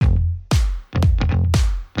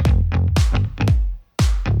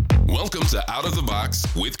Welcome to Out of the Box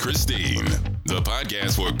with Christine, the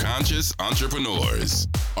podcast for conscious entrepreneurs.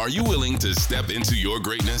 Are you willing to step into your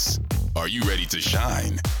greatness? Are you ready to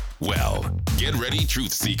shine? Well, get ready,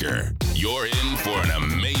 Truth Seeker. You're in for an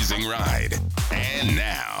amazing ride. And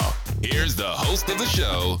now, here's the host of the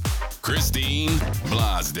show, Christine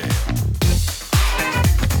Blosdale.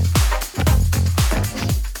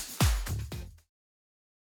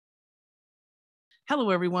 Hello,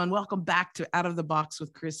 everyone. Welcome back to Out of the Box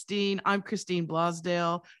with Christine. I'm Christine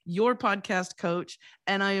Blosdale, your podcast coach,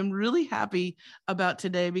 and I am really happy about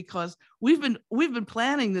today because we've been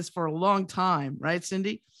planning this for a long time, right,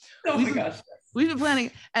 Cindy? Oh my gosh. We've been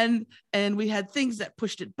planning, and we had things that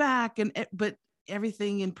pushed it back, but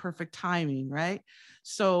everything in perfect timing, right?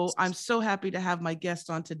 So I'm so happy to have my guest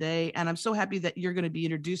on today, and I'm so happy that you're going to be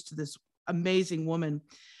introduced to this amazing woman.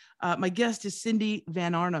 My guest is Cindy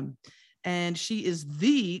Van Arnhem. And she is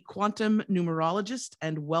the quantum numerologist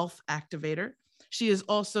and wealth activator. She is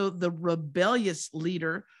also the rebellious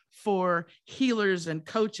leader for healers and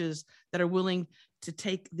coaches that are willing to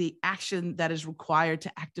take the action that is required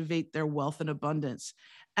to activate their wealth and abundance.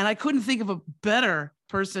 And I couldn't think of a better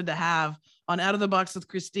person to have on Out of the Box with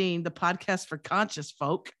Christine, the podcast for conscious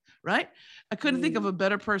folk, right? I couldn't think of a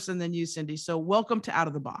better person than you, Cindy. So welcome to Out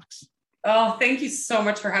of the Box. Oh, thank you so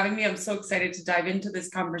much for having me. I'm so excited to dive into this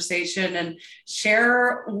conversation and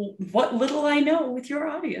share what little I know with your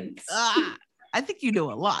audience. I think you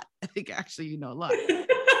know a lot. I think actually you know a lot.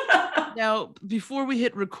 Now, before we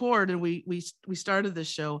hit record and we started this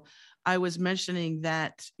show, I was mentioning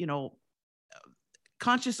that,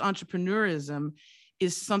 conscious entrepreneurism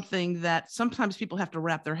is something that sometimes people have to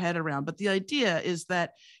wrap their head around. But the idea is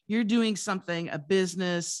that you're doing something, a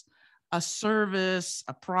business, a service,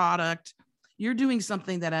 a product, you're doing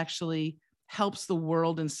something that actually helps the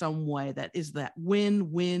world in some way. That is that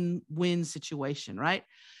win-win-win situation, right?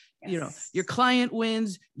 Yes. Your client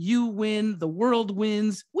wins, you win, the world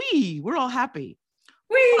wins. We're all happy.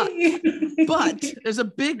 But there's a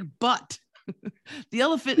big but. The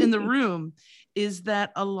elephant in the room is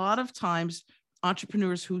that a lot of times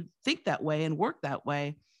entrepreneurs who think that way and work that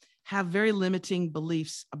way have very limiting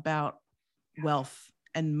beliefs about wealth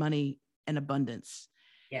and money and abundance.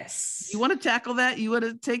 Yes. You want to tackle that? You want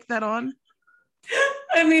to take that on?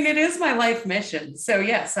 I mean, it is my life mission. So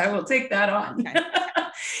yes, I will take that on. Okay.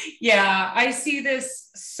 Yeah, I see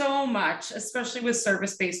this so much, especially with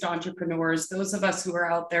service-based entrepreneurs, those of us who are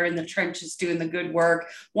out there in the trenches doing the good work,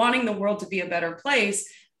 wanting the world to be a better place.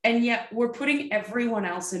 And yet we're putting everyone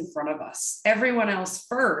else in front of us, everyone else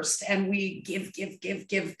first. And we give.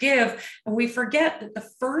 And we forget that the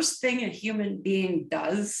first thing a human being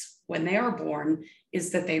does when they are born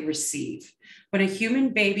is that they receive. When a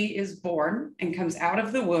human baby is born and comes out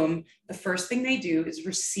of the womb, the first thing they do is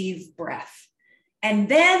receive breath. And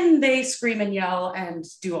then they scream and yell and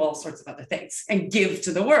do all sorts of other things and give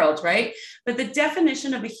to the world, right? But the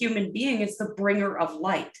definition of a human being is the bringer of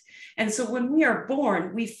light. And so when we are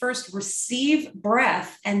born, we first receive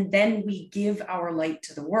breath and then we give our light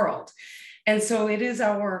to the world. And so it is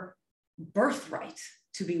our birthright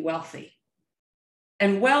to be wealthy.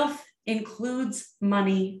 And wealth includes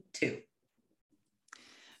money too.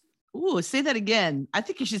 Ooh, say that again. I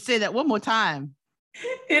think you should say that one more time.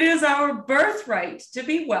 It is our birthright to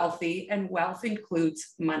be wealthy, and wealth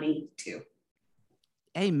includes money too.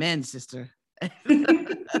 Amen, sister.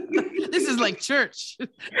 This is like church.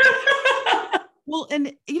 Well,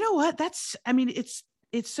 and you know what?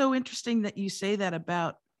 It's so interesting that you say that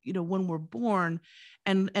about, when we're born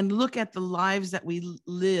and look at the lives that we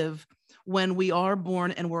live when we are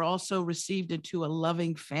born, and we're also received into a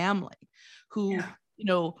loving family who,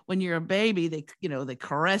 when you're a baby, they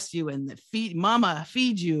caress you and mama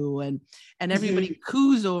feed you and everybody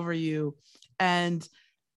coos over you. And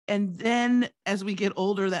then as we get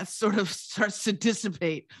older, that sort of starts to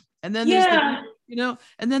dissipate. And then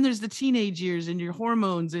there's the teenage years and your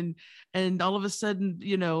hormones and all of a sudden,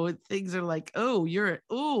 things are like,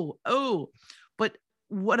 but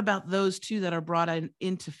what about those two that are brought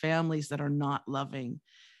into families that are not loving?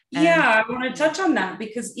 I want to touch on that,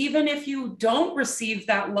 because even if you don't receive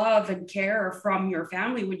that love and care from your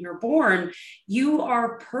family when you're born, you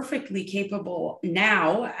are perfectly capable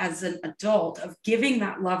now as an adult of giving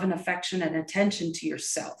that love and affection and attention to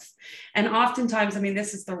yourself. And oftentimes,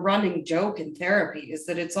 this is the running joke in therapy, is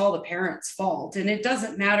that it's all the parents' fault. And it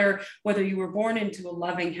doesn't matter whether you were born into a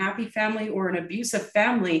loving, happy family or an abusive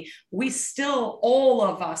family. All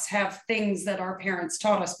of us have things that our parents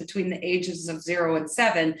taught us between the ages of 0 and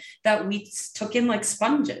 7 that we took in like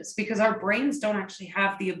sponges, because our brains don't actually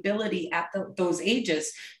have the ability at those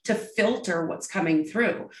ages to filter what's coming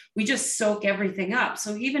through. We just soak everything up.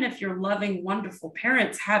 So even if your loving, wonderful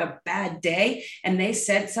parents had a bad day and they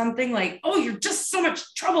said something like, oh, you're just so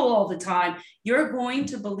much trouble all the time, you're going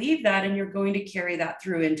to believe that, and you're going to carry that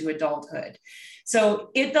through into adulthood. So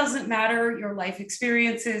it doesn't matter your life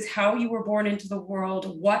experiences, how you were born into the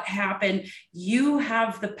world, what happened. You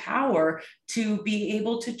have the power to be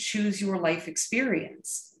able to choose your life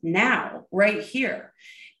experience now, right here.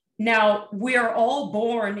 Now, we are all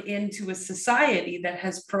born into a society that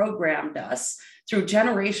has programmed us through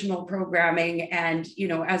generational programming. And, you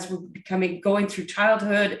know, as we're going through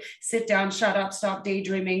childhood, sit down, shut up, stop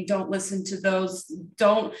daydreaming, don't listen to those,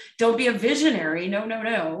 don't be a visionary.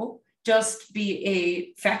 No. Just be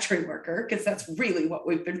a factory worker, because that's really what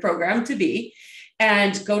we've been programmed to be,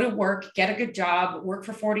 and go to work, get a good job, work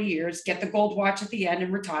for 40 years, get the gold watch at the end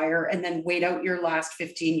and retire, and then wait out your last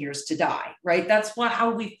 15 years to die, right? That's how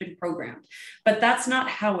we've been programmed. But that's not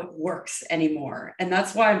how it works anymore. And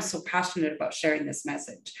that's why I'm so passionate about sharing this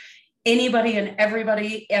message. Anybody and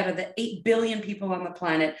everybody out of the 8 billion people on the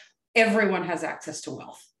planet, everyone has access to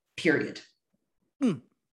wealth, period.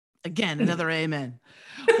 Again, another amen.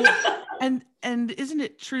 Well, and isn't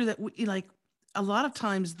it true that we, like, a lot of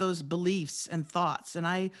times those beliefs and thoughts, and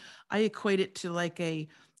I equate it to like a,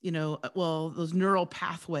 you know, well, those neural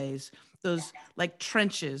pathways, those like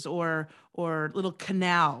trenches or little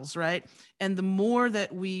canals, right? And the more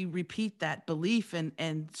that we repeat that belief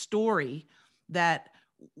and story that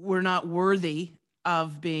we're not worthy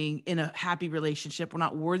of being in a happy relationship, we're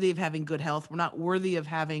not worthy of having good health, we're not worthy of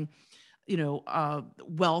having, you know,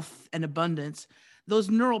 wealth and abundance, those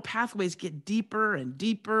neural pathways get deeper and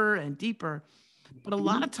deeper and deeper. But a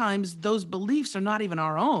lot of times those beliefs are not even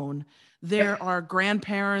our own. They're our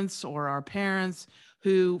grandparents or our parents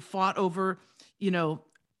who fought over, you know,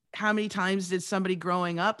 how many times did somebody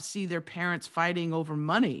growing up see their parents fighting over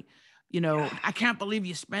money? You know, I can't believe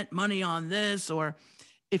you spent money on this. Or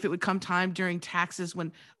if it would come time during taxes,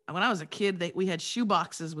 when I was a kid, we had shoe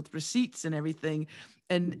boxes with receipts and everything.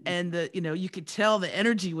 And the, you know, you could tell the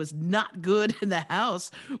energy was not good in the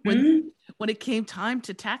house when it came time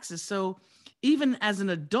to taxes. So even as an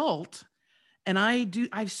adult, and I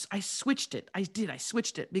switched it. I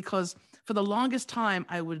switched it because for the longest time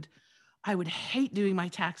I would hate doing my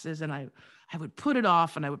taxes, and I would put it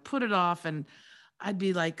off and I would put it off, and I'd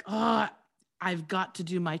be like, oh, I've got to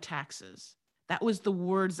do my taxes. That was the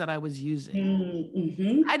words that I was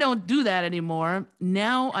using. I don't do that anymore.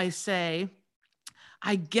 Now I say,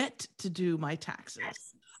 I get to do my taxes.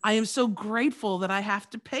 I am so grateful that I have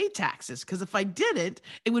to pay taxes, because if I didn't,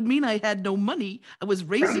 it would mean I had no money. I was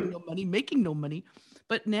raising no money, making no money.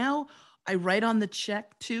 But now I write on the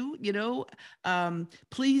check too, you know,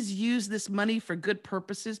 please use this money for good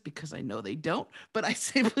purposes, because I know they don't, but I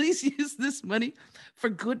say, please use this money for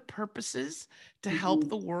good purposes to help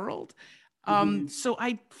the world. So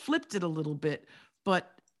I flipped it a little bit,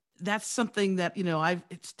 but that's something that, you know,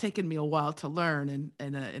 it's taken me a while to learn.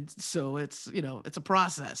 And so it's, you know, it's a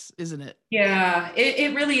process, isn't it? Yeah,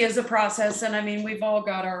 it really is a process. And I mean, we've all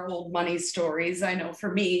got our old money stories. I know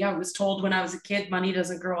for me, I was told when I was a kid, money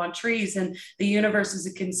doesn't grow on trees, and the universe is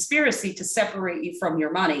a conspiracy to separate you from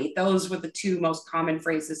your money. Those were the two most common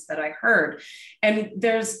phrases that I heard. And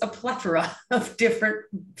there's a plethora of different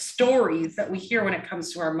stories that we hear when it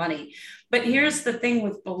comes to our money. But here's the thing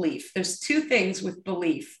with belief. There's two things with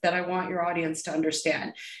belief that I want your audience to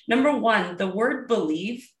understand. Number one, the word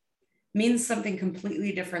believe means something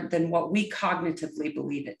completely different than what we cognitively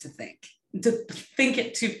believe it to think. To think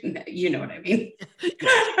it to, you know what I mean?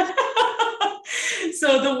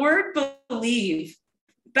 So the word believe,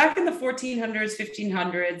 back in the 1400s,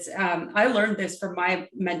 1500s, I learned this from my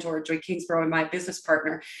mentor, Joy Kingsborough, and my business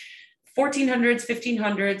partner. 1400s,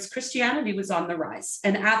 1500s, Christianity was on the rise.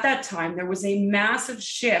 And at that time, there was a massive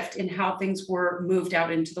shift in how things were moved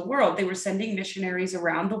out into the world. They were sending missionaries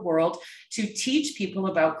around the world to teach people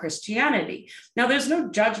about Christianity. Now, there's no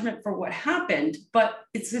judgment for what happened, but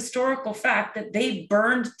it's historical fact that they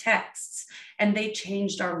burned texts and they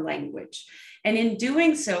changed our language. And in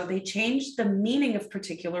doing so, they changed the meaning of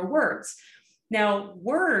particular words. Now,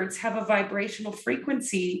 words have a vibrational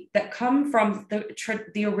frequency that come from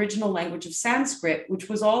the original language of Sanskrit, which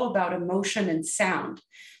was all about emotion and sound.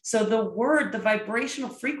 So the vibrational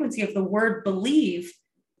frequency of the word believe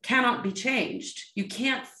cannot be changed. You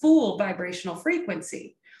can't fool vibrational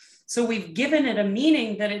frequency. So we've given it a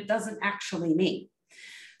meaning that it doesn't actually mean.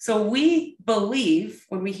 So we believe,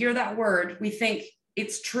 when we hear that word, we think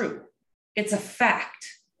it's true. It's a fact,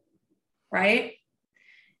 right?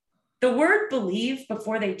 The word believe,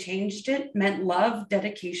 before they changed it, meant love,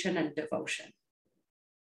 dedication, and devotion.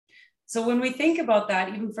 So when we think about that,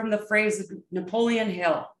 even from the phrase of Napoleon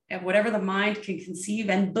Hill, and whatever the mind can conceive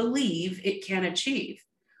and believe, it can achieve.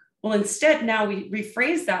 Well, instead, now we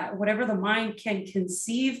rephrase that, whatever the mind can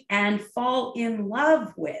conceive and fall in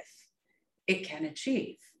love with, it can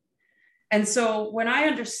achieve. And so when I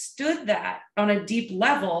understood that on a deep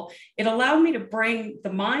level, it allowed me to bring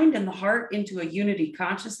the mind and the heart into a unity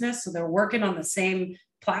consciousness. So they're working on the same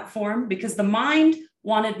platform, because the mind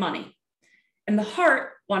wanted money and the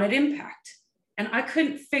heart wanted impact. And I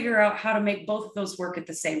couldn't figure out how to make both of those work at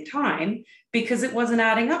the same time, because it wasn't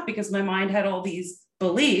adding up, because my mind had all these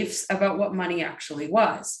beliefs about what money actually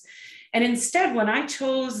was. And instead, when I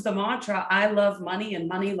chose the mantra, I love money and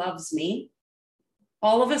money loves me,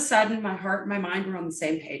 all of a sudden, my heart and my mind were on the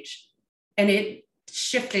same page, and it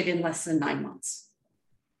shifted in less than 9 months.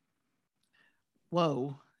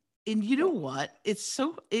 Whoa. And you know what?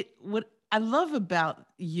 What I love about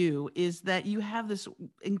you is that you have this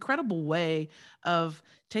incredible way of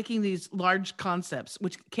taking these large concepts,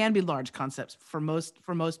 which can be large concepts for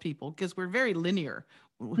most people, because we're very linear.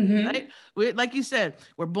 Mm-hmm. Right? Like you said,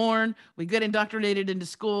 we're born, we get indoctrinated into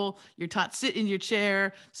school, you're taught sit in your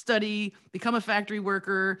chair, study, become a factory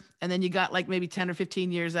worker, and then you got like maybe 10 or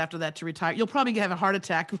 15 years after that to retire. You'll probably have a heart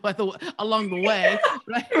attack along the way,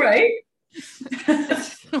 right? Right.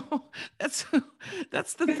 That's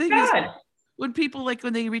the thing. Is when people, like,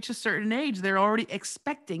 when they reach a certain age, they're already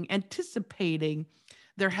anticipating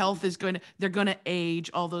their health is they're going to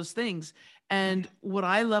age, all those things. And what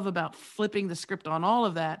I love about flipping the script on all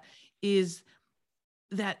of that is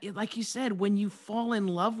that, like you said, when you fall in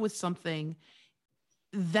love with something,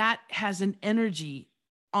 that has an energy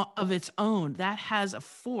of its own, that has a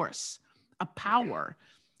force, a power,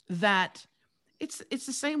 that it's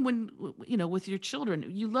the same when, with your children.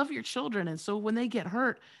 You love your children. And so when they get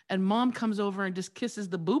hurt and mom comes over and just kisses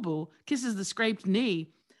the boo-boo, kisses the scraped knee,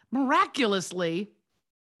 miraculously,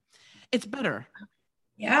 it's better.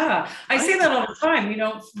 Yeah, I say that all the time.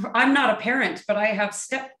 I'm not a parent, but I have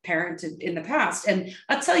step-parented in the past. And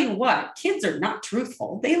I'll tell you what, kids are not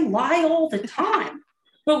truthful. They lie all the time.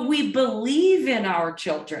 But we believe in our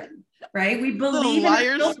children, right? We believe in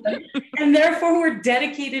our children. And therefore, we're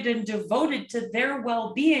dedicated and devoted to their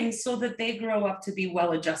well-being so that they grow up to be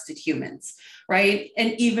well-adjusted humans, right?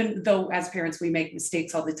 And even though as parents, we make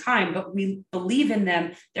mistakes all the time, but we believe in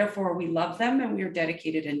them. Therefore, we love them and we are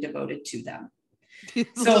dedicated and devoted to them.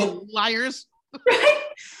 So liars, right?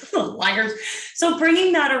 Liars. So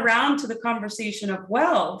bringing that around to the conversation of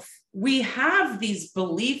wealth, we have these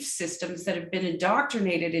belief systems that have been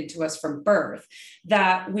indoctrinated into us from birth,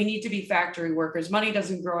 that we need to be factory workers. Money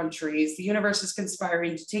doesn't grow on trees. The universe is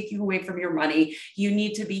conspiring to take you away from your money. You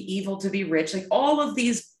need to be evil to be rich. Like all of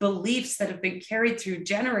these beliefs that have been carried through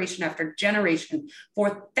generation after generation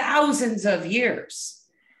for thousands of years.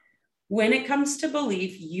 When it comes to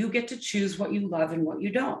belief, you get to choose what you love and what you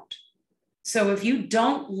don't. So if you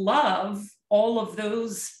don't love all of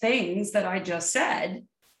those things that I just said,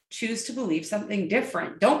 choose to believe something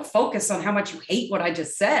different. Don't focus on how much you hate what I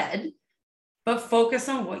just said, but focus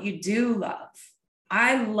on what you do love.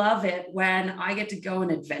 I love it when I get to go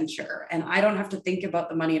and adventure and I don't have to think about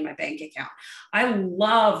the money in my bank account. I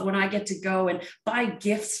love when I get to go and buy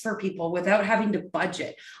gifts for people without having to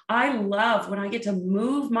budget. I love when I get to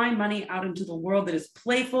move my money out into the world that is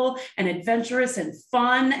playful and adventurous and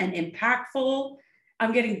fun and impactful.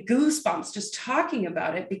 I'm getting goosebumps just talking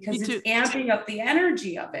about it because it's amping up the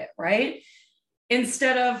energy of it, right?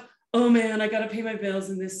 Instead of, oh man, I got to pay my bills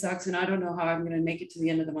and this sucks and I don't know how I'm going to make it to the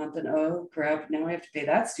end of the month and oh crap, now I have to pay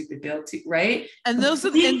that stupid bill too, right? And those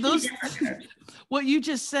what you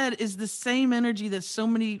just said is the same energy that so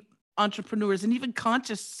many entrepreneurs and even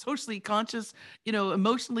conscious, socially conscious,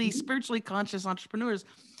 emotionally, spiritually conscious entrepreneurs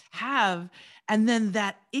have. And then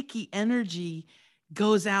that icky energy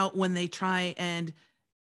goes out when they try and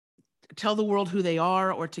tell the world who they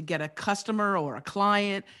are or to get a customer or a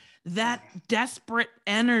client. That desperate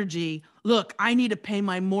energy, look, I need to pay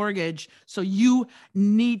my mortgage, so you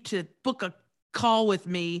need to book a call with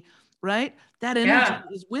me, right? That energy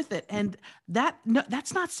is with it. And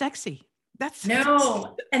that's not sexy.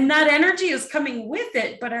 No. And that energy is coming with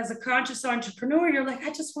it. But as a conscious entrepreneur, you're like, I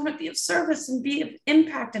just want to be of service and be of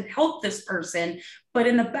impact and help this person. But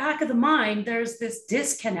in the back of the mind, there's this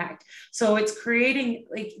disconnect. So it's creating,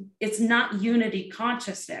 it's not unity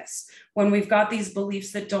consciousness when we've got these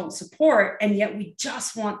beliefs that don't support, and yet we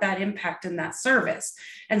just want that impact and that service.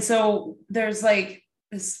 And so there's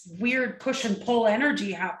this weird push and pull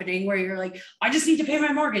energy happening where you're like, I just need to pay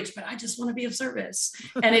my mortgage, but I just want to be of service.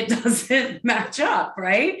 And it doesn't match up,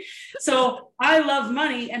 right? So I love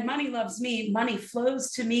money and money loves me. Money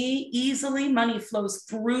flows to me easily. Money flows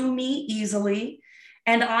through me easily.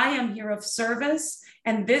 And I am here of service.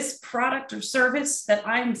 And this product or service that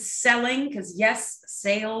I'm selling, because yes,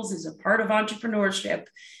 sales is a part of entrepreneurship.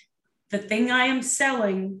 The thing I am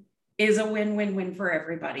selling is a win-win-win for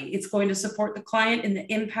everybody. It's going to support the client in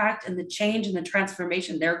the impact and the change and the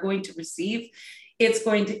transformation they're going to receive. It's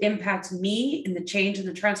going to impact me in the change and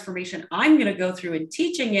the transformation I'm going to go through in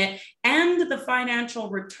teaching it and the financial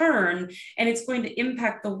return. And it's going to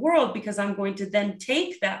impact the world because I'm going to then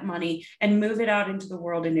take that money and move it out into the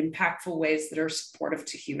world in impactful ways that are supportive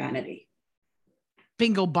to humanity.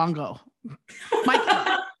 Bingo bongo.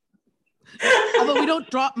 Mike. Although we don't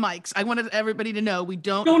drop mics. I wanted everybody to know we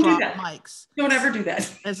don't drop mics. Don't ever do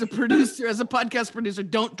that. As a producer, as a podcast producer,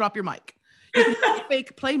 don't drop your mic. You can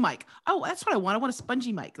fake play mic. Oh, that's what I want. I want a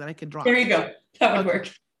spongy mic that I can drop. There you go. That would work.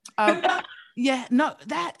 Yeah, no,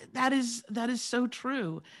 that is so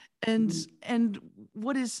true. And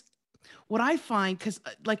what I find, because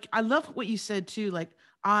like I love what you said too. Like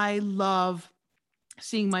I love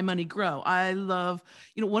seeing my money grow. I love,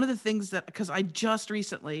 one of the things that, because I just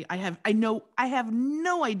recently, I have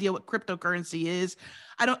no idea what cryptocurrency is.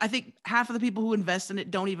 I think half of the people who invest in it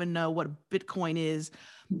don't even know what Bitcoin is.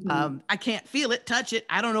 Mm-hmm. I can't feel it, touch it.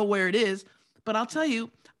 I don't know where it is, but I'll tell you,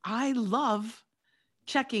 I love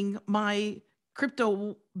checking my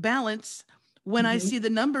crypto balance when I see the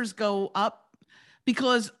numbers go up,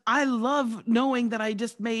 because I love knowing that I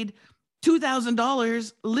just made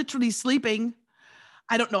 $2,000 literally sleeping.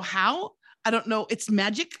 I don't know how, I don't know. It's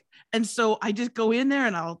magic. And so I just go in there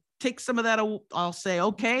and I'll take some of that. I'll say,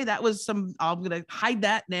 okay, that was I'm going to hide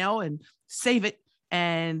that now and save it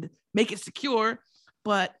and make it secure.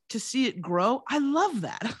 But to see it grow, I love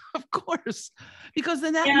that, of course, because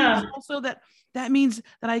then that means also that means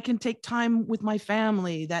that I can take time with my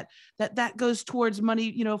family, that goes towards money.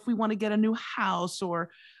 If we want to get a new house or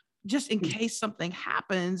just in case something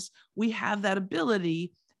happens, we have that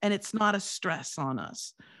ability. And it's not a stress on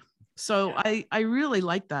us. So I really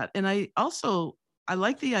like that. And I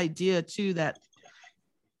like the idea too, that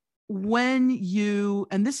when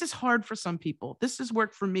and this is hard for some people, this has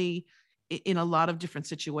worked for me in a lot of different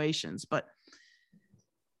situations, but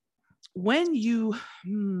when you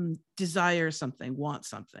desire something, want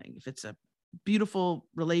something, if it's a beautiful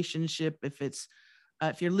relationship,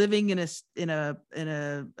 if you're living in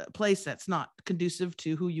a place that's not conducive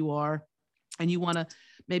to who you are, and you want to,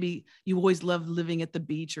 maybe you always love living at the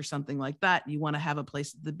beach or something like that. You want to have a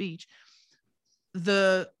place at the beach.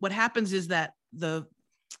 What happens is that the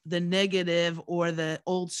negative or the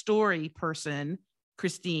old story person,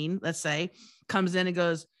 Christine, let's say, comes in and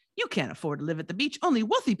goes, you can't afford to live at the beach. Only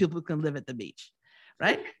wealthy people can live at the beach.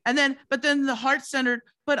 Right. And then, but then the heart-centered,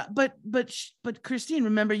 but Christine,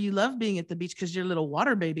 remember, you love being at the beach because you're a little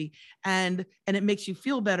water baby, and it makes you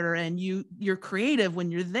feel better. And you're creative when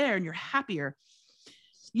you're there and you're happier.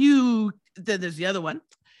 There's the other one.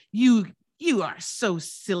 You are so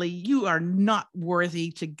silly. You are not worthy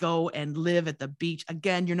to go and live at the beach.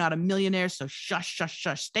 Again, you're not a millionaire. So shush.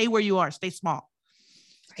 Stay where you are. Stay small.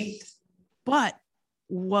 Right. But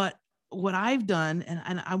what I've done,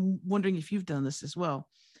 and I'm wondering if you've done this as well,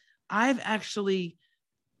 I've actually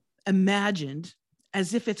imagined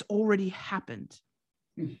as if it's already happened.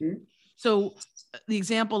 Mm-hmm. So the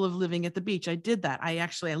example of living at the beach, I did that. I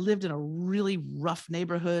lived in a really rough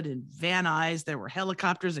neighborhood in Van Nuys. There were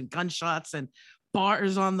helicopters and gunshots and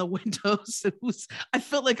bars on the windows. I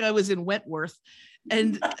felt like I was in Wentworth,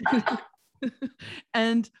 and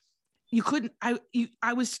and you couldn't. I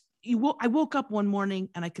woke up one morning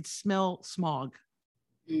and I could smell smog.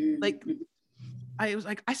 Like I was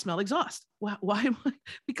like, I smell exhaust. Why?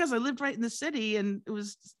 Because I lived right in the city and it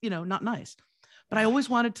was, not nice. But I always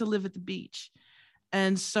wanted to live at the beach.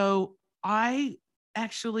 And so I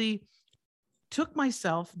actually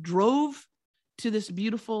drove to this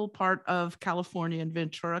beautiful part of California, in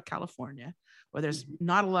Ventura, California, where there's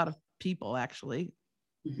not a lot of people actually.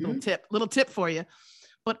 Mm-hmm. Little tip for you.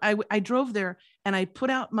 But I drove there and I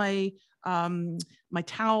put out my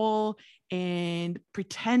towel and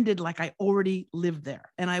pretended like I already lived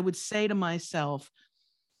there. And I would say to myself,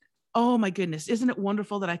 oh my goodness, isn't it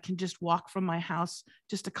wonderful that I can just walk from my house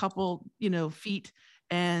just a couple, feet,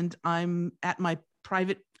 and I'm at my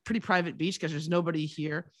pretty private beach because there's nobody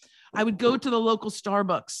here. I would go to the local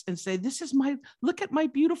Starbucks and say, look at my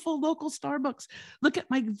beautiful local Starbucks. Look at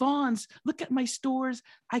my Vons. Look at my stores.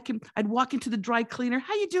 I'd walk into the dry cleaner.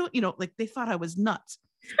 How you doing? Like they thought I was nuts.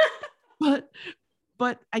 but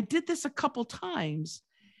but I did this a couple times.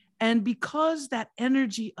 And because that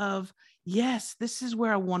energy of, yes, this is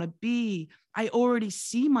where I want to be, I already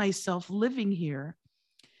see myself living here.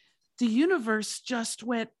 The universe just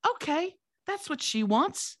went, okay, that's what she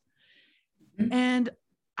wants. Mm-hmm. And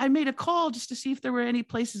I made a call just to see if there were any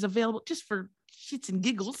places available, just for shits and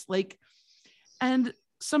giggles. And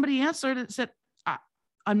somebody answered and said,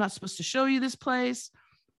 I'm not supposed to show you this place,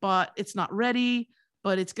 but it's not ready,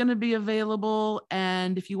 but it's going to be available.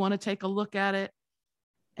 And if you want to take a look at it.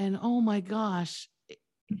 And oh my gosh,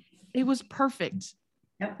 it was perfect.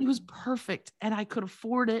 Yep. It was perfect. And I could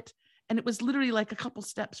afford it. And it was literally like a couple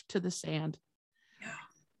steps to the sand. Yeah.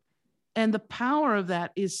 And the power of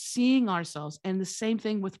that is seeing ourselves. And the same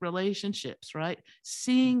thing with relationships, right?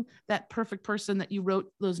 Seeing that perfect person that you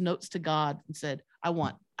wrote those notes to God and said, I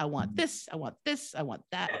want this, I want this, I want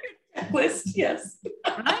that. List, yes.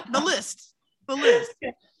 Right? The list.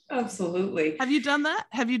 Yeah, absolutely. Have you done that?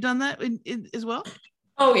 Have you done that as well?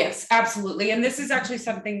 Oh, yes, absolutely. And this is actually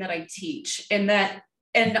something that I teach, and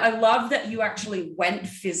I love that you actually went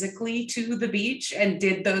physically to the beach and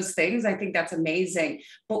did those things. I think that's amazing.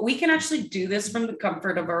 But we can actually do this from the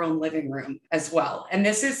comfort of our own living room as well. And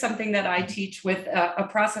this is something that I teach with a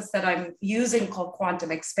process that I'm using called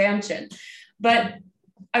quantum expansion. But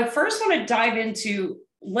I first want to dive into,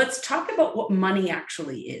 let's talk about what money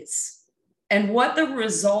actually is and what the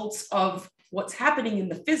results of what's happening in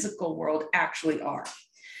the physical world actually are.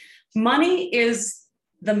 Money is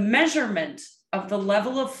the measurement of the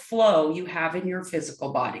level of flow you have in your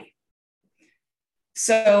physical body.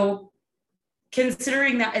 So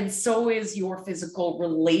considering that, and so is your physical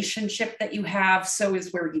relationship that you have, so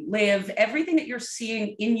is where you live. Everything that you're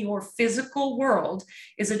seeing in your physical world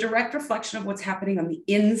is a direct reflection of what's happening on the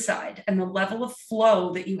inside and the level of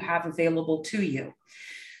flow that you have available to you.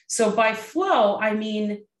 So by flow, I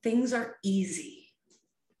mean things are easy.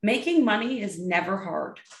 Making money is never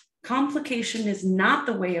hard. Complication is not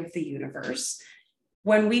the way of the universe.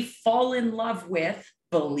 When we fall in love with,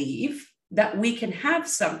 believe that we can have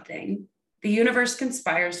something, the universe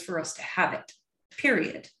conspires for us to have it,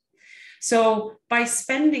 period. So by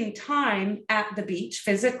spending time at the beach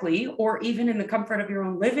physically, or even in the comfort of your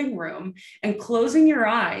own living room, and closing your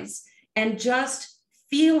eyes and just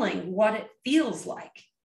feeling what it feels like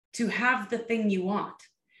to have the thing you want,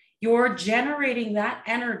 you're generating that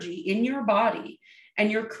energy in your body. And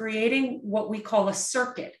you're creating what we call a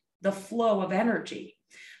circuit, the flow of energy.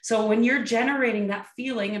 So when you're generating that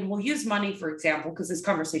feeling, and we'll use money, for example, because this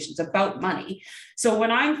conversation is about money. So when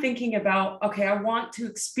I'm thinking about, okay, I want to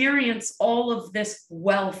experience all of this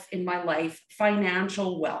wealth in my life,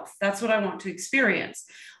 financial wealth, that's what I want to experience.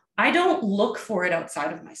 I don't look for it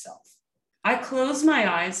outside of myself. I close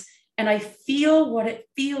my eyes and I feel what it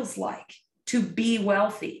feels like to be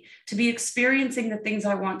wealthy, to be experiencing the things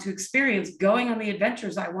I want to experience, going on the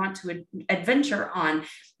adventures I want to adventure on,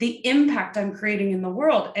 the impact I'm creating in the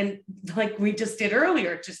world. And like we just did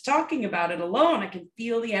earlier, just talking about it alone, I can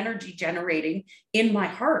feel the energy generating in my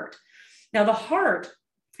heart. Now, the heart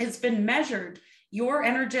has been measured. Your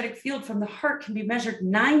energetic field from the heart can be measured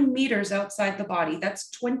 9 meters outside the body. That's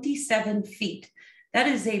 27 feet. That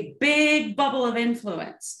is a big bubble of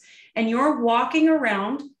influence. And you're walking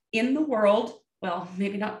around in the world, well,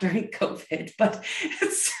 maybe not during COVID, but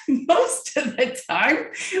it's most of the time,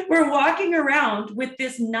 we're walking around with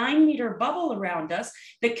this 9-meter bubble around us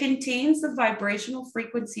that contains the vibrational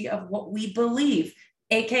frequency of what we believe,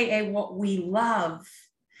 AKA what we love.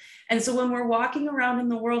 And so when we're walking around in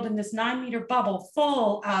the world in this 9-meter bubble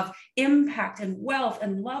full of impact and wealth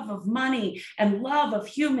and love of money and love of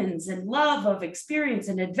humans and love of experience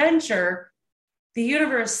and adventure, the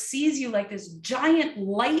universe sees you like this giant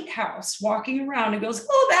lighthouse walking around and goes,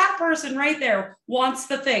 oh, that person right there wants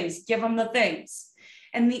the things, give them the things.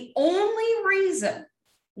 And the only reason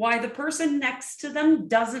why the person next to them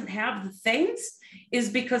doesn't have the things is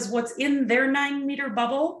because what's in their 9-meter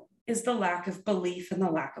bubble is the lack of belief and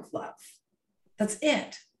the lack of love. That's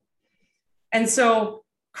it. And so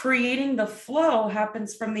creating the flow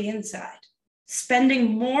happens from the inside.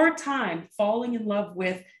 Spending more time falling in love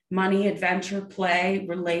with money, adventure, play,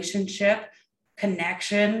 relationship,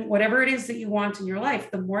 connection, whatever it is that you want in your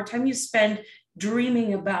life, the more time you spend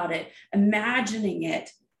dreaming about it, imagining it,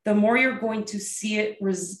 the more you're going to see it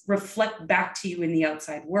reflect back to you in the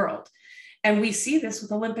outside world. And we see this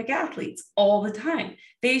with Olympic athletes all the time.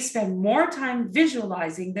 They spend more time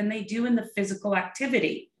visualizing than they do in the physical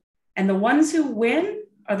activity. And the ones who win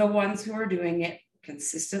are the ones who are doing it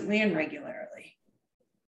consistently and regularly.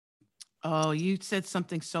 Oh, you said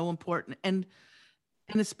something so important. And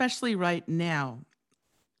especially right now,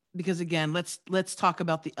 because again, let's talk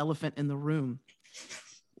about the elephant in the room.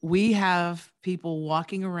 We have people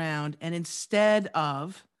walking around, and instead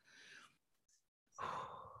of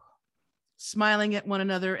smiling at one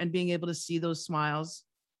another and being able to see those smiles,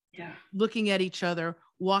 looking at each other,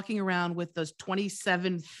 walking around with those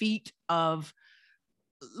 27 feet of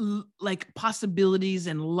like possibilities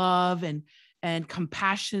and love and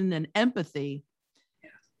compassion and empathy.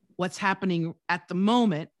 What's happening at the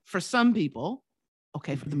moment for some people,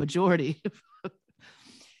 okay, for the majority,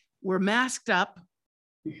 we're masked up,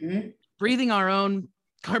 breathing our own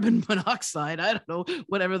carbon monoxide. I don't know,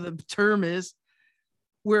 whatever the term is.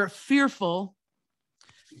 We're fearful.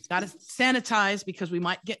 Got to sanitize because we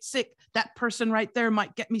might get sick. That person right there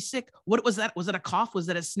might get me sick. What was that? Was it a cough? Was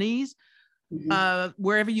it a sneeze?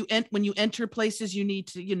 Wherever you when you enter places, you need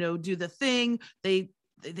to, do the thing. They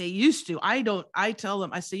used to. I tell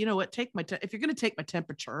them, I say, you know what, if you're going to take my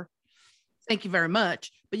temperature, thank you very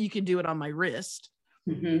much, but you can do it on my wrist.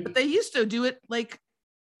 But they used to do it like,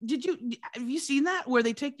 have you seen that where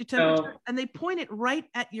they take your temperature and they point it right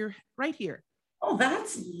at your right here? Oh,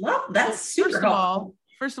 that's super helpful.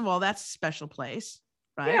 First of all, that's a special place,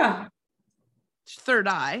 right? Yeah. Third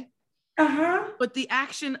eye. But the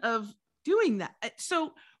action of doing that.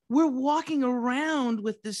 So we're walking around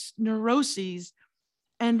with this neuroses,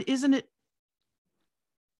 and isn't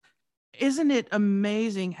it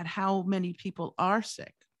amazing at how many people are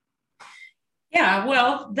sick? Yeah,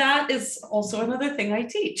 well, that is also another thing I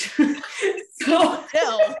teach. So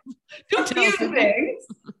do tell things.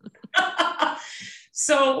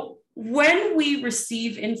 So when we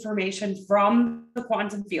receive information from the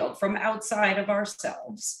quantum field, from outside of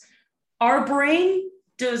ourselves, our brain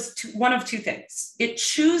does one of two things. It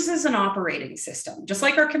chooses an operating system. Just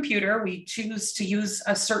like our computer, we choose to use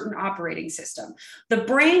a certain operating system. The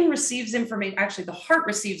brain receives information. Actually, the heart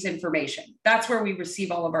receives information. That's where we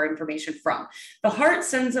receive all of our information from. The heart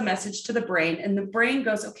sends a message to the brain, and the brain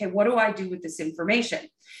goes, okay, what do I do with this information?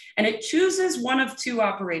 And it chooses one of two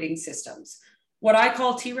operating systems, what I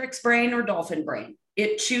call T-Rex brain or dolphin brain.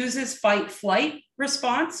 It chooses fight flight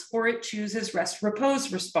response, or it chooses rest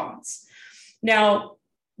repose response. Now,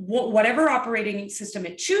 whatever operating system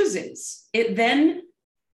it chooses, it then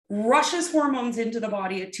rushes hormones into the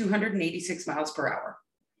body at 286 miles per hour.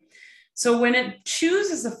 So when it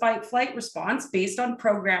chooses a fight flight response based on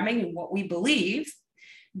programming and what we believe,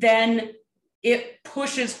 then it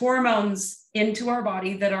pushes hormones into our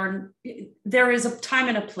body there is a time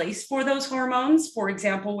and a place for those hormones. For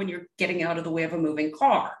example, when you're getting out of the way of a moving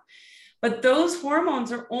car. But those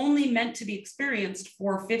hormones are only meant to be experienced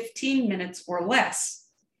for 15 minutes or less.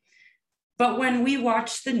 But when we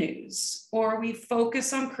watch the news, or we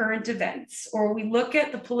focus on current events, or we look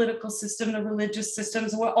at the political system, the religious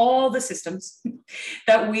systems, all the systems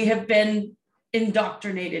that we have been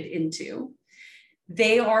indoctrinated into,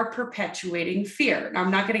 they are perpetuating fear. Now, I'm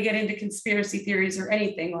not going to get into conspiracy theories or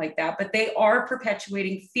anything like that, but they are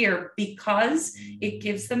perpetuating fear because it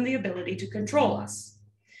gives them the ability to control us.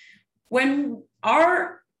 When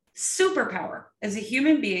our superpower as a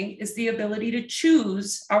human being is the ability to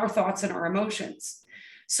choose our thoughts and our emotions.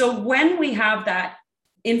 So when we have that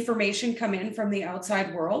information come in from the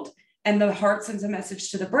outside world and the heart sends a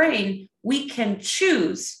message to the brain, we can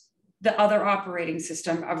choose the other operating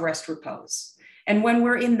system of rest repose. And when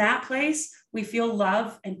we're in that place, we feel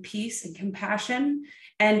love and peace and compassion.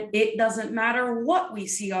 And it doesn't matter what we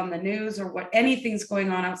see on the news or what anything's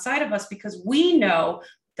going on outside of us, because we know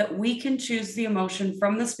that we can choose the emotion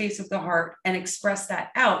from the space of the heart and express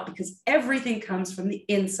that out, because everything comes from the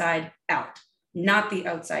inside out, not the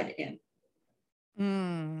outside in.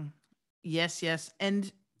 Yes.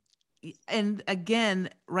 And again,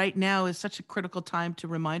 right now is such a critical time to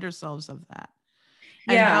remind ourselves of that.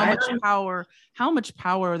 And how much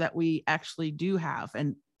power that we actually do have.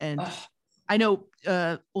 And I know,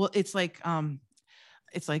 well, it's like,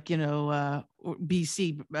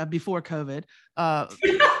 BC, before COVID,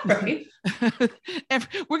 right.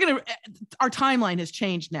 Our timeline has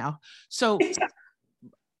changed now. So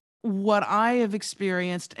what I have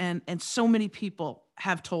experienced, and so many people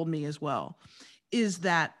have told me as well, is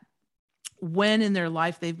that when in their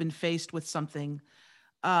life they've been faced with something,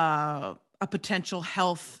 a potential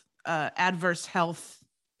adverse health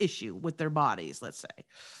issue with their bodies, let's say,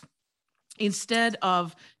 instead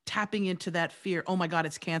of tapping into that fear, oh my God,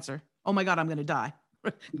 it's cancer. Oh my God, I'm going to die.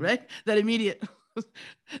 Right? That immediate,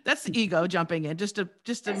 that's the ego jumping in just to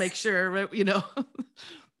make sure, right?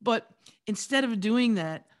 But instead of doing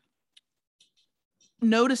that,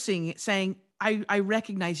 noticing it, saying, I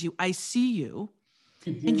recognize you, I see you,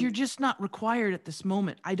 and you're just not required at this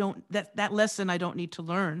moment. That lesson I don't need to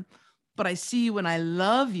learn, but I see you and I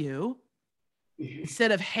love you.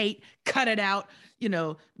 instead of hate, cut it out,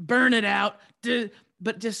 burn it out.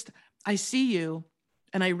 But just, I see you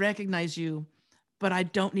and I recognize you, but I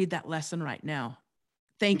don't need that lesson right now.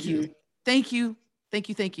 Thank you. Thank you. Thank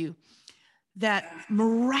you. Thank you. That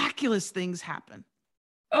miraculous things happen.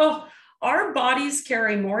 Oh, our bodies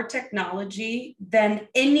carry more technology than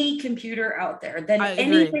any computer out there, than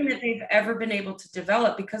anything that they've ever been able to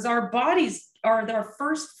develop, because our bodies are their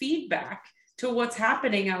first feedback to what's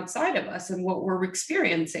happening outside of us and what we're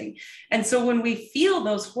experiencing. And so when we feel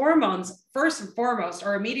those hormones, first and foremost,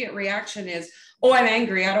 our immediate reaction is, oh, I'm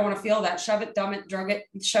angry. I don't want to feel that. Shove it, dumb it, drug it,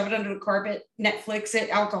 shove it under the carpet, Netflix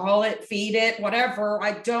it, alcohol it, feed it, whatever.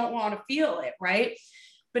 I don't want to feel it, right?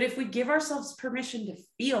 But if we give ourselves permission to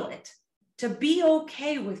feel it, to be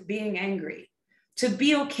okay with being angry, to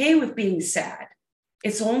be okay with being sad,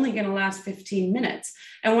 it's only going to last 15 minutes.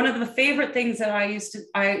 And one of the favorite things that I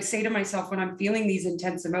say to myself when I'm feeling these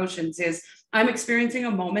intense emotions is, I'm experiencing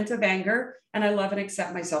a moment of anger and I love and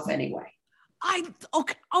accept myself anyway.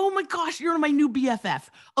 Okay. Oh my gosh, you're my new BFF.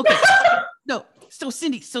 Okay. No, so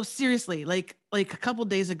Cindy, so seriously, like a couple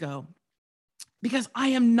days ago, because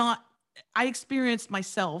I experienced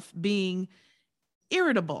myself being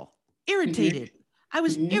irritated. I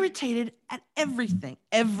was irritated at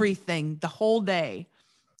everything the whole day.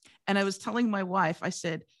 And I was telling my wife, I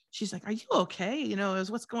said, she's like, are you okay?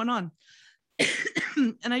 What's going on?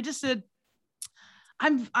 And I just said,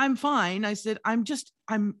 I'm fine. I said, I'm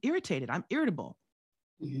irritated. I'm irritable.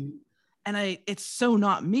 And it's so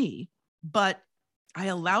not me, but I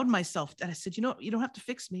allowed myself, and I said, you don't have to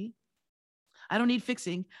fix me. I don't need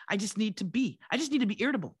fixing. I just need to be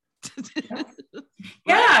irritable.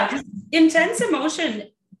 Yeah. Intense emotion,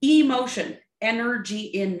 energy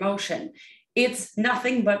in motion. It's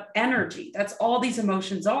nothing but energy. That's all these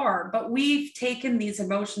emotions are. But we've taken these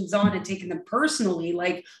emotions on and taken them personally.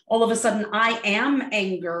 Like all of a sudden, I am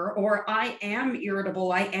anger, or I am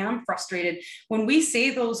irritable, I am frustrated. When we say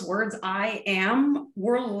those words, I am,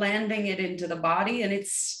 we're landing it into the body and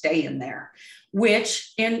it's staying there,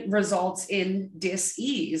 which results in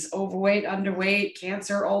dis-ease, overweight, underweight,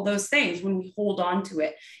 cancer, all those things when we hold on to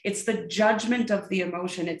it. It's the judgment of the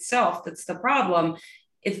emotion itself that's the problem.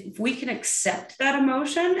 If we can accept that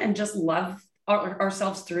emotion and just love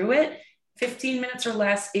ourselves through it, 15 minutes or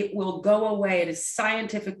less, it will go away. It is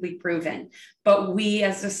scientifically proven. But we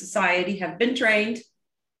as a society have been trained.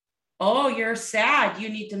 Oh, you're sad. You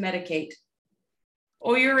need to medicate.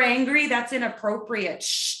 Oh, you're angry. That's inappropriate.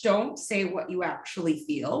 Shh, don't say what you actually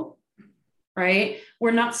feel, right?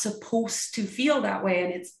 We're not supposed to feel that way.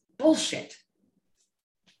 And it's bullshit.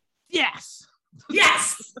 Yes.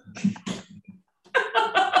 Yes.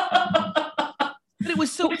 But it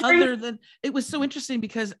was so interesting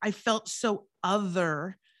because I felt so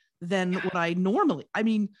other than what I normally,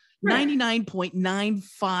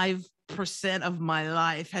 99.95% of my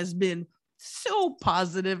life has been so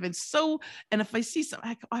positive and if I see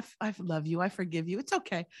something, I love you, I forgive you, it's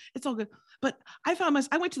okay, it's all good. But I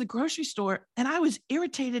went to the grocery store and I was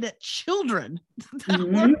irritated at children. I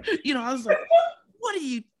was like, what are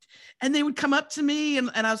you? And they would come up to me and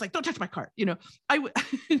I was like, don't touch my cart.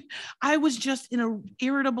 I was just in a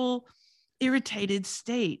irritated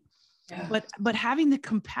state, but having the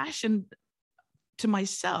compassion to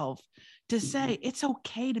myself to say, it's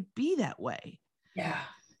okay to be that way. Yeah.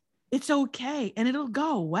 It's okay. And it'll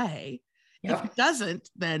go away. Yep. If it doesn't,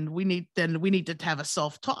 then we need to have a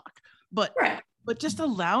self-talk, but just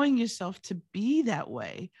allowing yourself to be that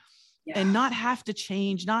way and not have to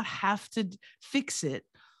change, not have to fix it.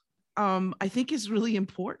 I think is really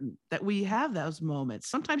important that we have those moments.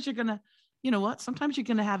 Sometimes you're going to, sometimes you're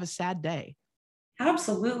going to have a sad day.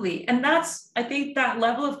 Absolutely. And I think that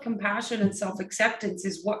level of compassion and self-acceptance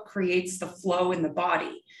is what creates the flow in the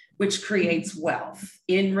body, which creates wealth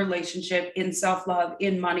in relationship, in self-love,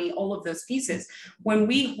 in money, all of those pieces. When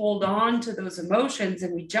we hold on to those emotions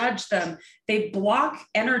and we judge them, they put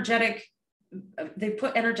energetic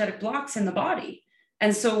blocks in the body.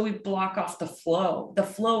 And so we block off the flow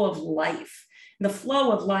of life. The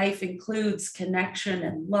flow of life includes connection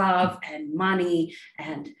and love and money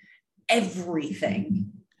and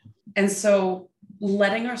everything. And so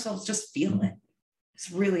letting ourselves just feel it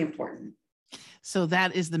is really important. So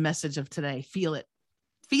that is the message of today. Feel it.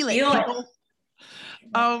 Feel it, people.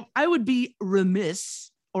 I would be remiss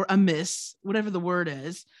or amiss, whatever the word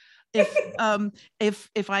is, if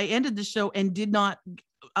I ended the show and did not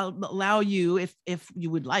allow you, if you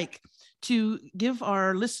would like, to give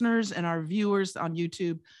our listeners and our viewers on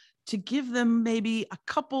YouTube, to give them maybe a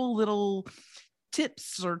couple little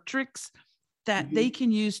tips or tricks that they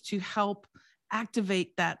can use to help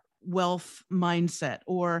activate that wealth mindset?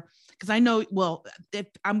 Or because I know, well, if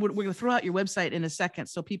we're going to throw out your website in a second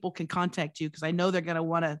so people can contact you, because I know they're going to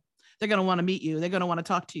want to meet you. They're going to want to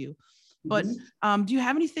talk to you. But do you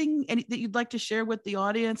have anything that you'd like to share with the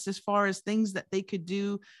audience as far as things that they could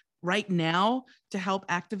do right now to help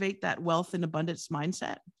activate that wealth and abundance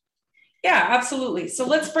mindset? Yeah, absolutely. So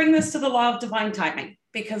let's bring this to the law of divine timing,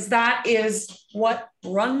 because that is what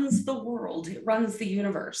runs the world. It runs the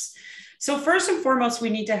universe. So first and foremost,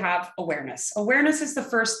 we need to have awareness. Awareness is the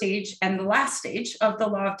first stage and the last stage of the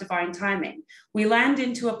law of divine timing. We land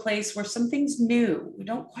into a place where something's new. We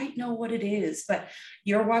don't quite know what it is, but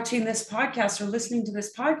you're watching this podcast or listening to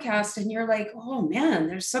this podcast and you're like, oh man,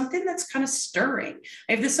 there's something that's kind of stirring.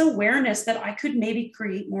 I have this awareness that I could maybe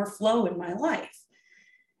create more flow in my life.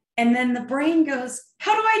 And then the brain goes,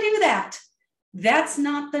 how do I do that? That's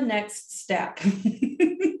not the next step.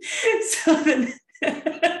 So then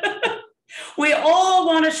we all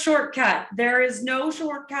want a shortcut. There is no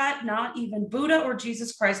shortcut. Not even Buddha or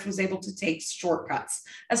Jesus Christ was able to take shortcuts,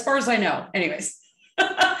 as far as I know. Anyways,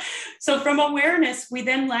 so from awareness, we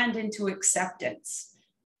then land into acceptance.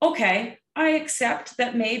 Okay, I accept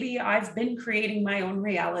that maybe I've been creating my own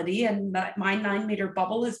reality and that my 9-meter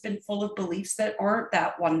bubble has been full of beliefs that aren't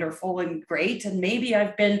that wonderful and great. And maybe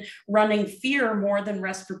I've been running fear more than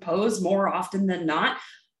rest repose more often than not.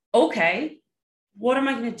 Okay, what am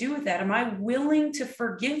I going to do with that? Am I willing to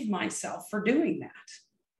forgive myself for doing that?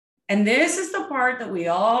 And this is the part that we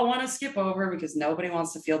all want to skip over because nobody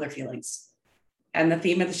wants to feel their feelings. And the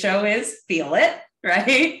theme of the show is feel it,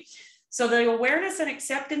 right? So the awareness and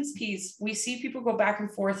acceptance piece, we see people go back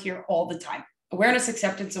and forth here all the time. Awareness,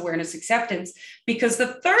 acceptance, because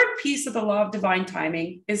the third piece of the law of divine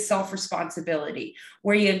timing is self-responsibility,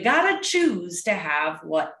 where you got to choose to have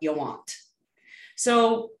what you want.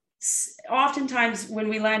 So oftentimes when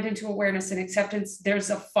we land into awareness and acceptance, there's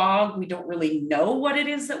a fog. We don't really know what it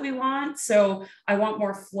is that we want. So I want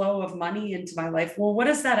more flow of money into my life. Well, what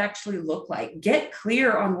does that actually look like? Get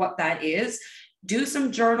clear on what that is. Do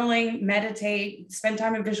some journaling, meditate, spend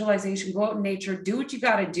time in visualization, go out in nature, do what you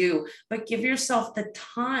got to do, but give yourself the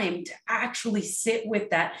time to actually sit with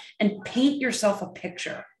that and paint yourself a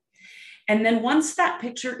picture. And then once that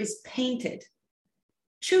picture is painted,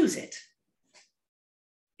 choose it.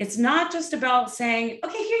 It's not just about saying,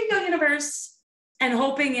 okay, here you go, universe, and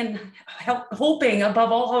hoping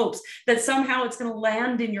above all hopes that somehow it's going to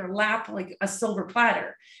land in your lap like a silver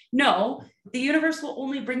platter. No, the universe will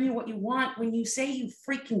only bring you what you want when you say you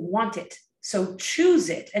freaking want it. So choose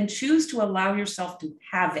it and choose to allow yourself to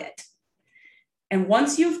have it. And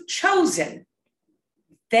once you've chosen,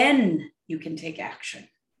 then you can take action.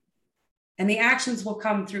 And the actions will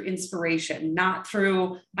come through inspiration, not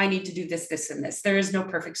through, I need to do this, this, and this. There is no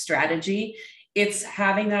perfect strategy. It's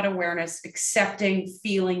having that awareness, accepting,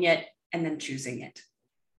 feeling it, and then choosing it.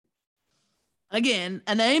 Again,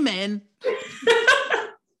 an amen.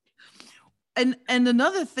 And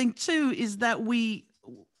another thing too is that we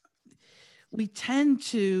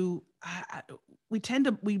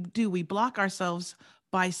block ourselves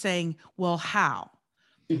by saying, well, how?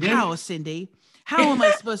 Mm-hmm. How, Cindy? How am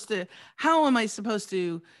I supposed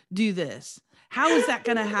to do this? How is that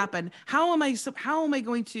going to happen? How am I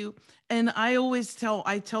going to? And I always tell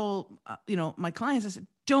my clients, I said,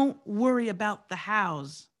 don't worry about the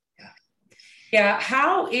hows. Yeah.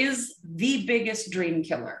 How is the biggest dream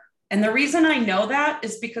killer? And the reason I know that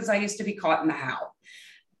is because I used to be caught in the how.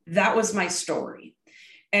 That was my story.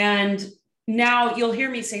 And now you'll hear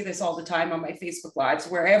me say this all the time on my Facebook Lives,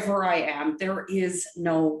 wherever I am, there is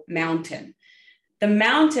no mountain. The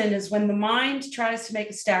mountain is when the mind tries to make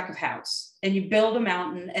a stack of house and you build a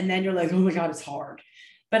mountain and then you're like, oh my God, it's hard.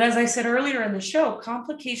 But as I said earlier in the show,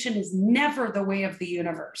 complication is never the way of the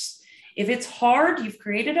universe. If it's hard, you've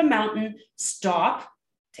created a mountain, stop,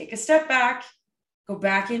 take a step back, go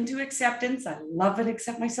back into acceptance. I love and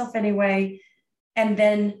accept myself anyway. And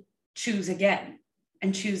then choose again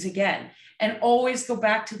and choose again. And always go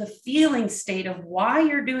back to the feeling state of why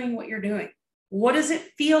you're doing what you're doing. What does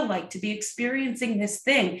it feel like to be experiencing this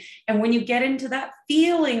thing? And when you get into that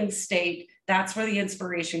feeling state, that's where the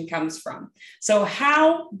inspiration comes from. So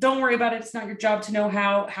how, don't worry about it. It's not your job to know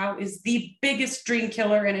how. How is the biggest dream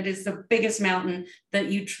killer, and it is the biggest mountain that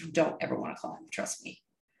you don't ever want to climb. Trust me.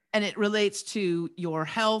 And it relates to your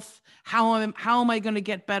health. How am I going to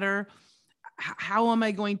get better? How am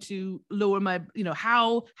I going to lower my,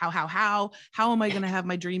 how am I going to have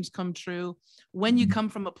my dreams come true? When you come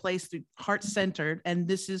from a place heart-centered, and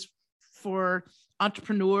this is for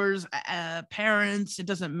entrepreneurs, parents, it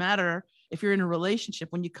doesn't matter if you're in a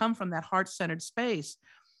relationship, when you come from that heart-centered space,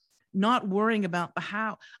 not worrying about the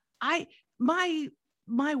how. My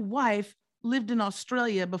my wife lived in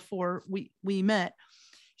Australia before we met.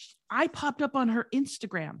 I popped up on her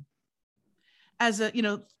Instagram as a,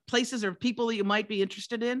 places or people that you might be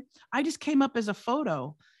interested in. I just came up as a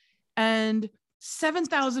photo, and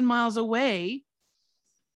 7,000 miles away,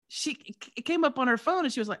 it came up on her phone,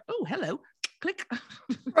 and she was like, "Oh, hello," click.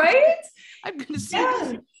 Right? I'm going to see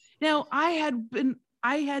this. Now I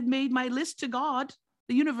had made my list to God,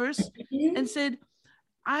 the universe, and said,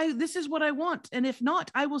 this is what I want. And if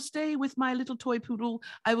not, I will stay with my little toy poodle.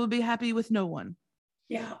 I will be happy with no one.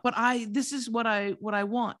 Yeah. But this is what I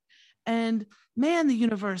want. And man, the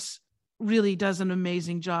universe really does an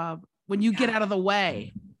amazing job when you get out of the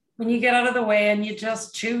way. When you get out of the way and you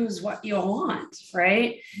just choose what you want,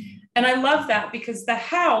 right? And I love that, because the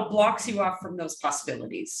how blocks you off from those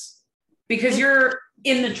possibilities, because you're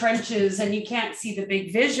in the trenches and you can't see the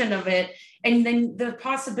big vision of it. And then the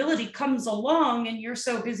possibility comes along and you're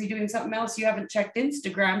so busy doing something else, you haven't checked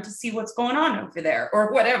Instagram to see what's going on over there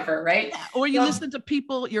or whatever, right? Yeah, or you listen to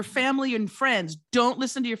people, your family and friends. Don't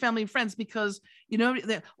listen to your family and friends, because,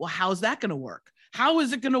 well, how's that going to work? How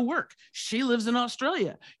is it going to work? She lives in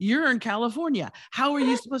Australia. You're in California. How are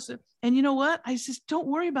you supposed to? And you know what? I just don't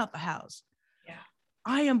worry about the hows. Yeah.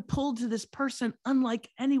 I am pulled to this person unlike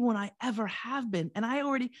anyone I ever have been. And I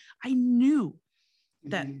knew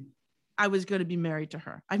that I was going to be married to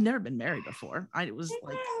her. I've never been married before. I was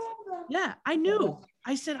like, yeah, I knew.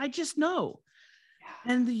 I said, I just know.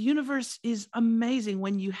 And the universe is amazing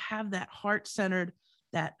when you have that heart-centered,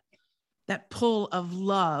 that pull of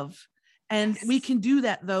love. And we can do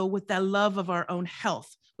that, though, with the love of our own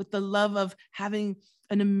health, with the love of having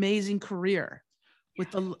an amazing career,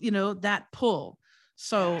 with that pull.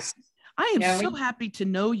 So I am so happy to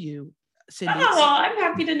know you, Cindy. Oh, I'm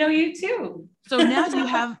happy to know you too. So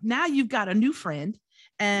now you've got a new friend,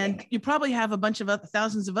 and you probably have a bunch of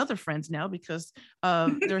thousands of other friends now, because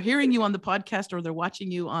they're hearing you on the podcast or they're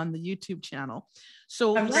watching you on the YouTube channel.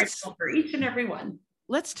 So I'm grateful for each and every one.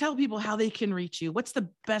 Let's tell people how they can reach you. What's the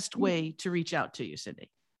best way to reach out to you,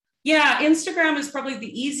 Cindy? Yeah, Instagram is probably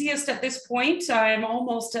the easiest at this point. I'm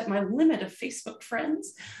almost at my limit of Facebook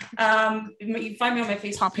friends. You find me on my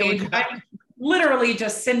Facebook page. I'm literally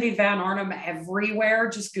just Cindy Van Arnhem everywhere.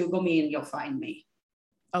 Just Google me and you'll find me.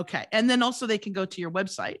 Okay. And then also they can go to your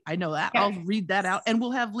website. I know that. Yeah. I'll read that out. And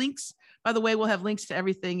we'll have links. By the way, we'll have links to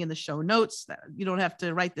everything in the show notes. You don't have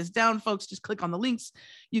to write this down, folks. Just click on the links.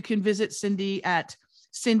 You can visit Cindy at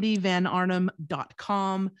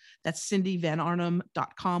cindyvanarnhem.com. That's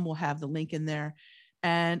cindyvanarnhem.com. We'll have the link in there.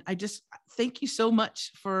 And I just thank you so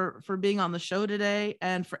much for being on the show today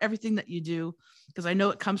and for everything that you do, because I know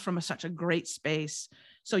it comes from such a great space.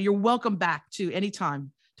 So you're welcome back to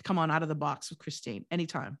anytime to come on Out of the Box with Christine,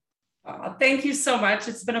 anytime. Thank you so much.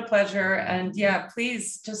 It's been a pleasure. And yeah,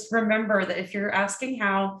 please just remember that if you're asking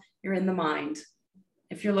how, you're in the mind.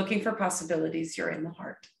 If you're looking for possibilities, you're in the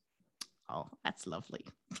heart. Oh, that's lovely.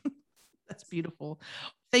 That's beautiful.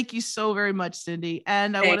 Thank you so very much, Cindy.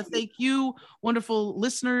 And I want to thank you, wonderful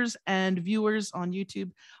listeners and viewers on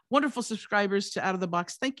YouTube, wonderful subscribers to Out of the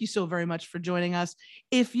Box. Thank you so very much for joining us.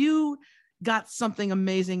 If you got something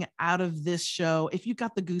amazing out of this show, if you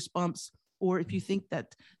got the goosebumps, or if you think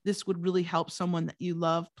that this would really help someone that you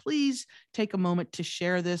love, please take a moment to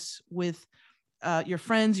share this with your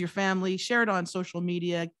friends, your family, share it on social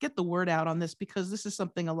media, get the word out on this, because this is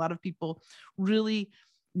something a lot of people really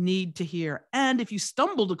need to hear. And if you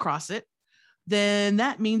stumbled across it, then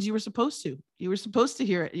that means you were supposed to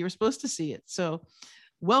hear it. You were supposed to see it. So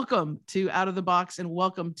welcome to Out of the Box, and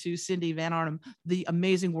welcome to Cindy Van Arnhem, the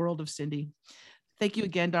amazing world of Cindy. Thank you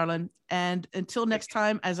again, darling. And until next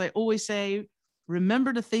time, as I always say,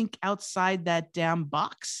 remember to think outside that damn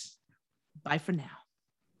box. Bye for now.